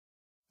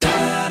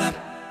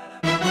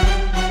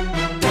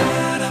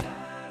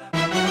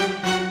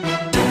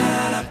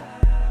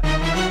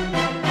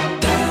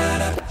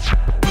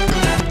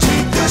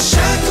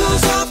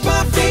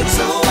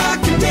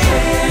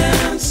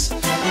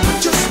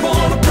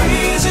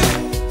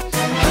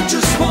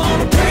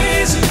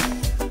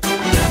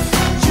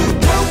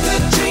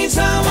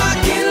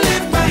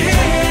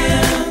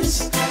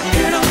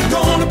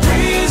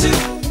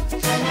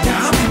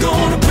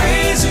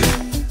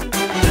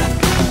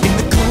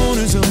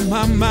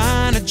my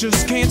mind, I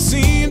just can't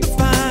seem to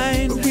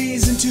find a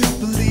reason to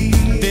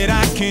believe that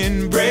I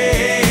can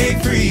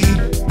break free.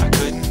 I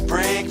couldn't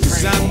break free.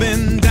 'Cause I've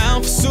been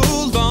down for so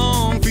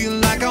long, feel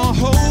like all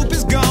hope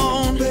is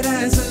gone. But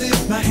as I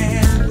lift my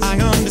hand, I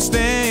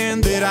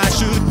understand that I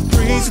should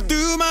praise you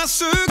through my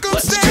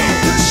circumstance.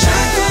 Take the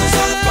shackles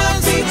off my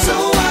feet so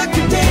I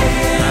can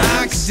dance.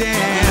 I can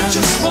dance. I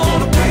just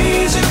wanna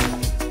praise you.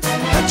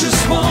 I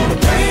just wanna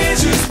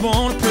praise you. Just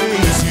wanna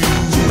praise you.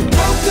 You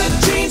broke the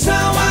chains,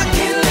 now I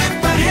can lift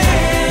my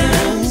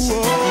hands.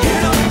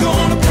 And I'm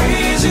gonna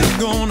praise you.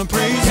 Gonna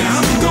praise you.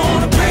 I'm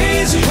gonna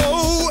praise you.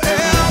 Oh,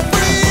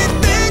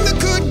 everything that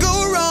could go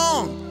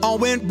wrong all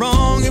went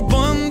wrong at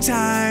one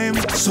time.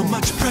 So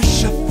much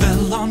pressure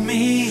fell on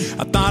me.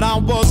 I thought I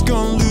was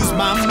gonna lose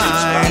my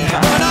mind,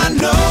 but I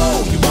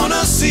know you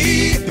wanna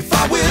see if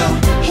I will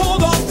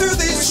hold on through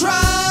these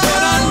trials.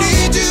 But I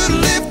need you to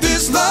lift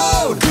this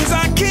load, 'cause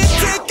I can't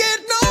take it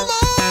no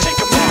more.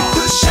 Take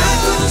the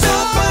shackles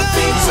off my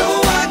feet so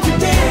I can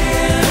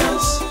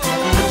dance.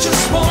 I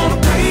just wanna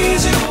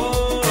praise you.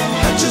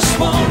 I just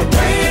wanna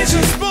praise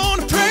you. Just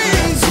wanna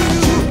praise you.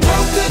 You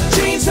broke the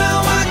chains, now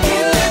I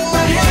can lift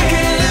my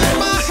hands.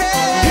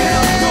 And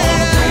I'm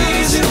gonna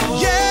praise you.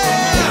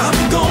 Yeah, I'm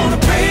gonna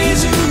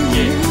praise you.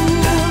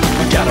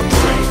 Yeah. I gotta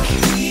break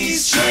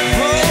these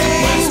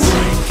chains.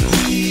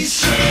 These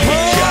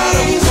chains.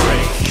 Gotta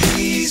break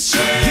these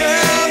chains.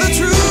 yeah, the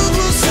truth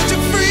will set you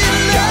free.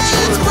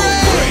 Let's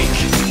break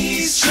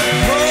These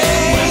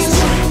chains.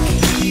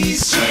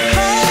 These chains.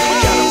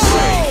 Gotta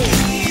break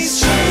these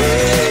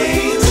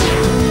chains.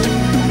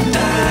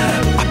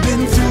 I've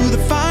been through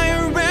the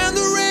fire and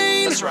the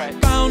rain. That's right.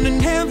 Bound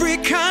in every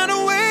kind of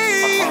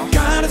way.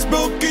 God has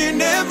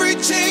broken every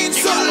chain,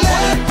 so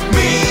let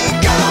me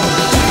go.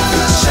 Take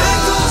the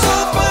shackles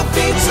off my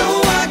feet so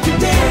I can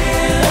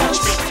dance.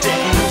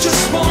 I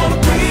just wanna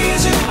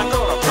praise you.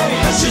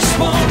 I just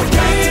wanna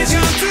praise you.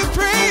 Got to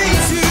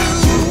praise you.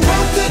 You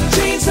broke the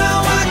chains, now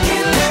I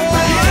can lift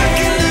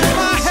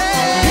my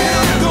hands. And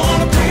I'm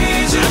gonna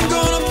praise you. I'm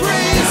gonna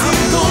praise you.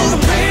 I'm gonna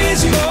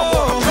praise you.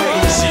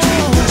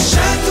 Take the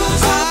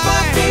shackles off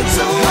my feet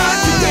so I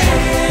can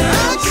dance.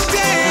 I can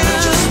dance. I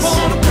just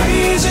wanna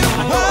praise you.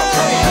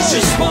 I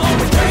just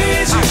wanna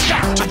praise you.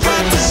 I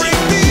got to break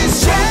these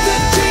Broke the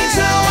chains,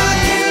 now I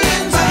can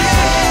lift my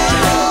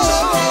hands.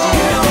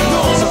 And I'm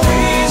gonna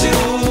praise you.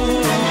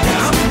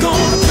 I'm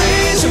gonna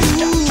praise you.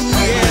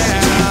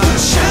 The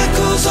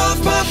shackles off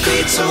my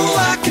feet so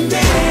I can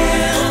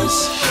dance.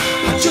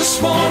 I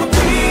just wanna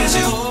praise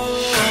you.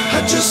 I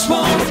just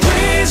wanna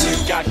praise you.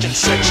 God can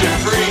set you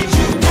free.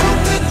 You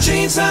broke the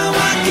chains, now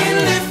I can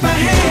lift my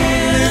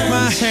hands.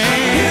 my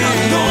hand. And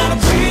I'm gonna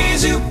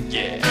praise you.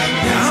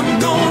 Yeah. I'm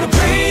gonna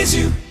praise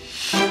you.